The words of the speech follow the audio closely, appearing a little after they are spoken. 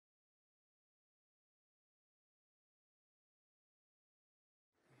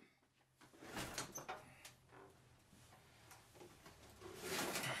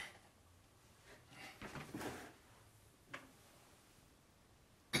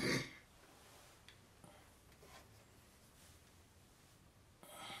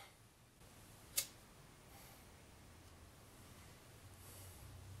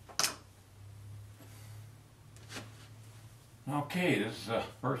Okay, this is the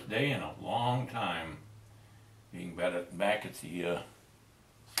first day in a long time being back at the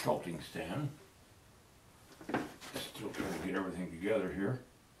sculpting stand. Still trying to get everything together here.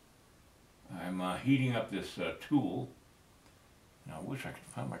 I'm heating up this tool. Now I wish I could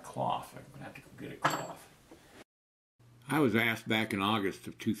find my cloth. I'm going to have to go get a cloth. I was asked back in August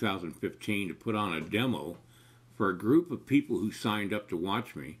of 2015 to put on a demo for a group of people who signed up to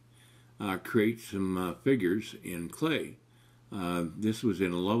watch me create some figures in clay. This was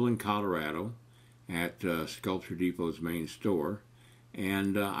in Loveland, Colorado at Sculpture Depot's main store,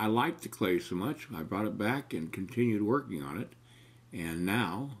 and I liked the clay so much I brought it back and continued working on it, and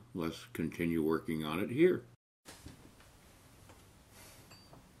now let's continue working on it here.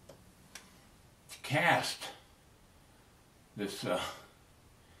 To cast this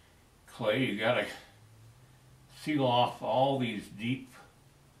clay, you gotta seal off all these deep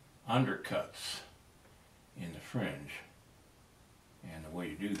undercuts in the fringe. And the way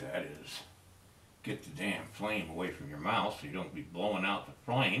you do that is get the damn flame away from your mouth so you don't be blowing out the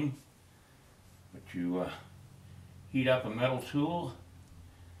flame. But you heat up a metal tool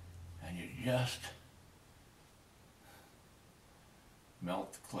and you just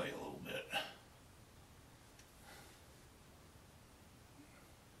melt the clay a little bit.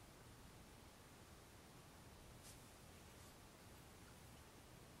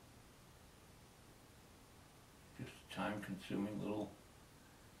 Just a time-consuming little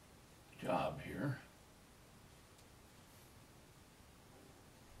job here.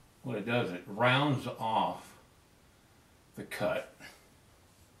 What it does, it rounds off the cut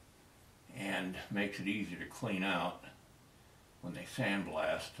and makes it easier to clean out when they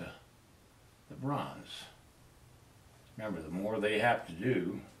sandblast the bronze. Remember, the more they have to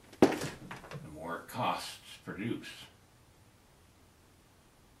do, the more it costs to produce.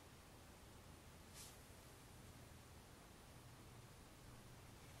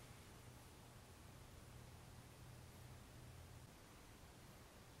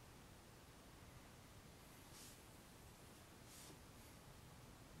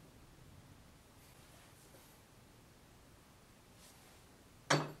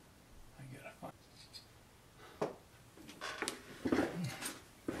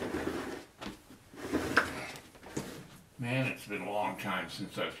 Man, it's been a long time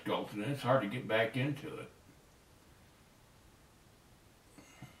since I've sculpted, and it's hard to get back into it.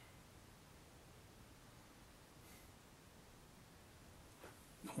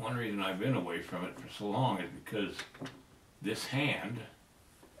 The one reason I've been away from it for so long is because this hand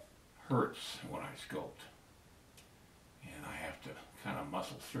hurts when I sculpt. And I have to kind of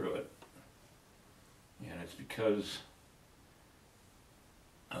muscle through it. And it's because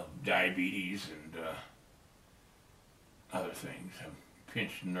of diabetes and other things. A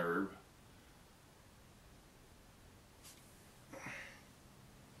pinched nerve.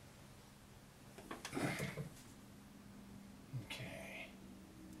 Okay.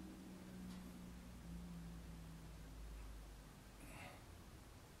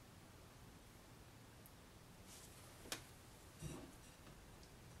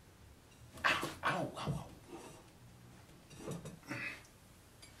 Ow, ow, ow.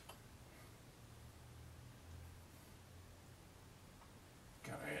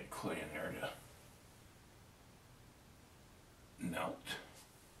 Clay in there to melt.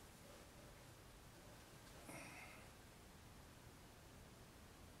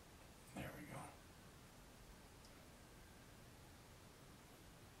 There we go.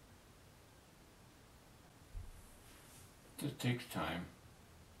 It just takes time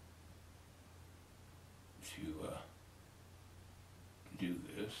to do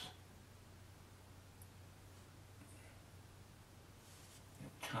this.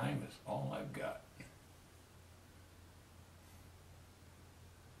 Time is all I've got.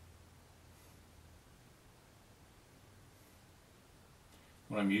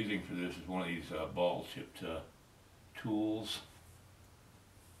 What I'm using for this is one of these ball-tipped tools.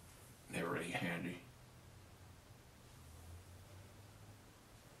 They're really handy.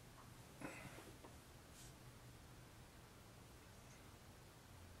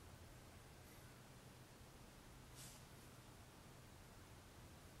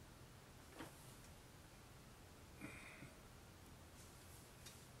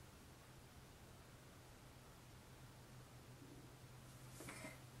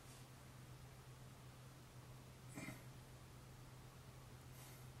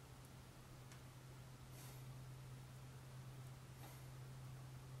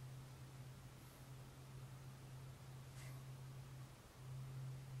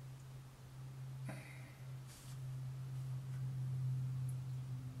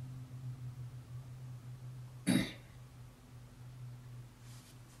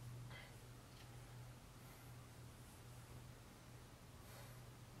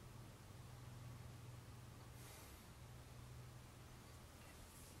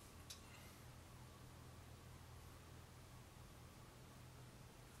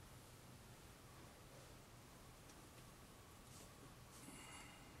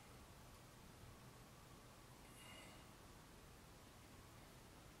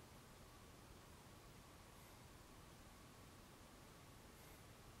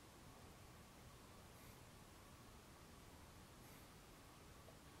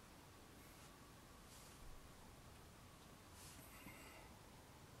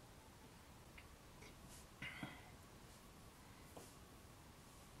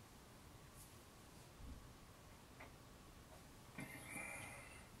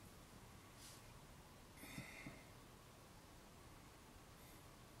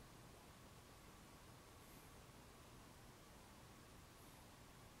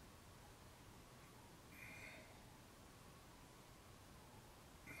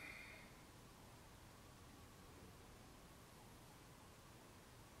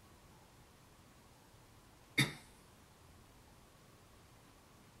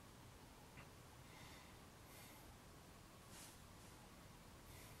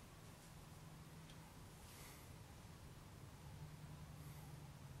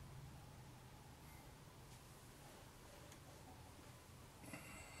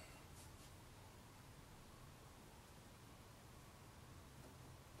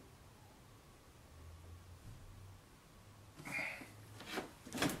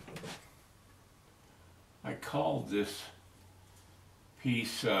 called this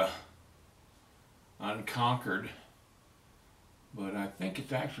piece Unconquered, but I think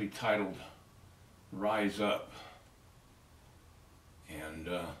it's actually titled Rise Up. And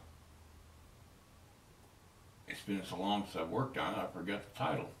it's been so long since I've worked on it, I forgot the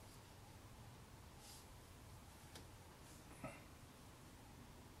title.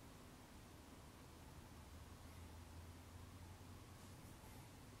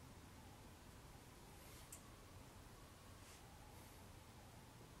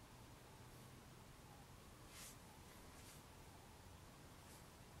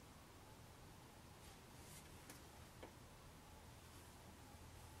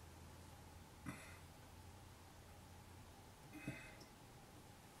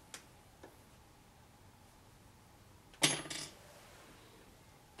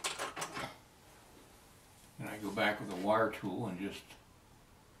 And I go back with a wire tool and just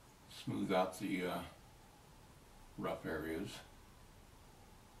smooth out the rough areas.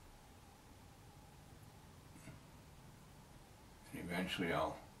 And eventually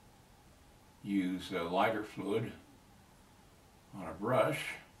I'll use lighter fluid on a brush,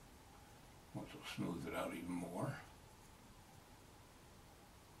 which will smooth it out even more.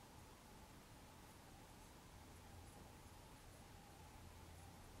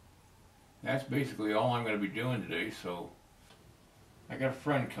 That's basically all I'm going to be doing today. So I got a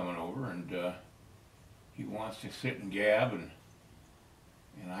friend coming over, and he wants to sit and gab, and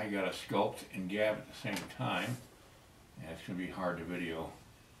I got to sculpt and gab at the same time, and it's going to be hard to video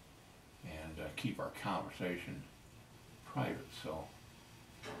and keep our conversation private. So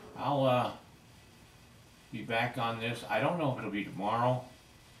I'll be back on this. I don't know if it'll be tomorrow.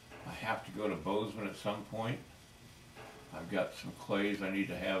 I have to go to Bozeman at some point. I've got some clays I need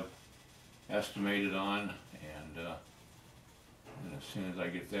to have estimated on, and as soon as I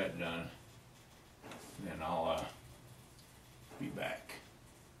get that done, then I'll be back.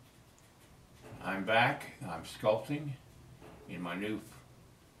 I'm back. I'm sculpting in my new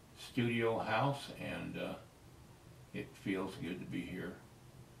studio house, and it feels good to be here,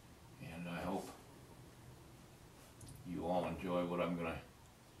 and I hope you all enjoy what I'm going to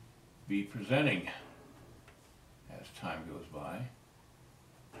be presenting as time goes by.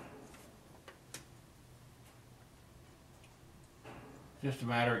 Just a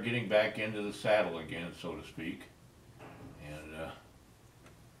matter of getting back into the saddle again, so to speak, and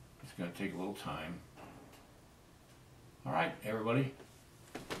it's going to take a little time. All right, everybody,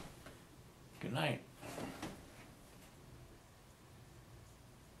 good night.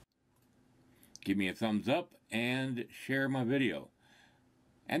 Give me a thumbs up and share my video,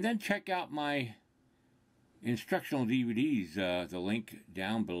 and then check out my instructional DVDs, the link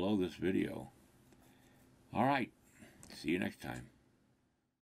down below this video. All right, see you next time.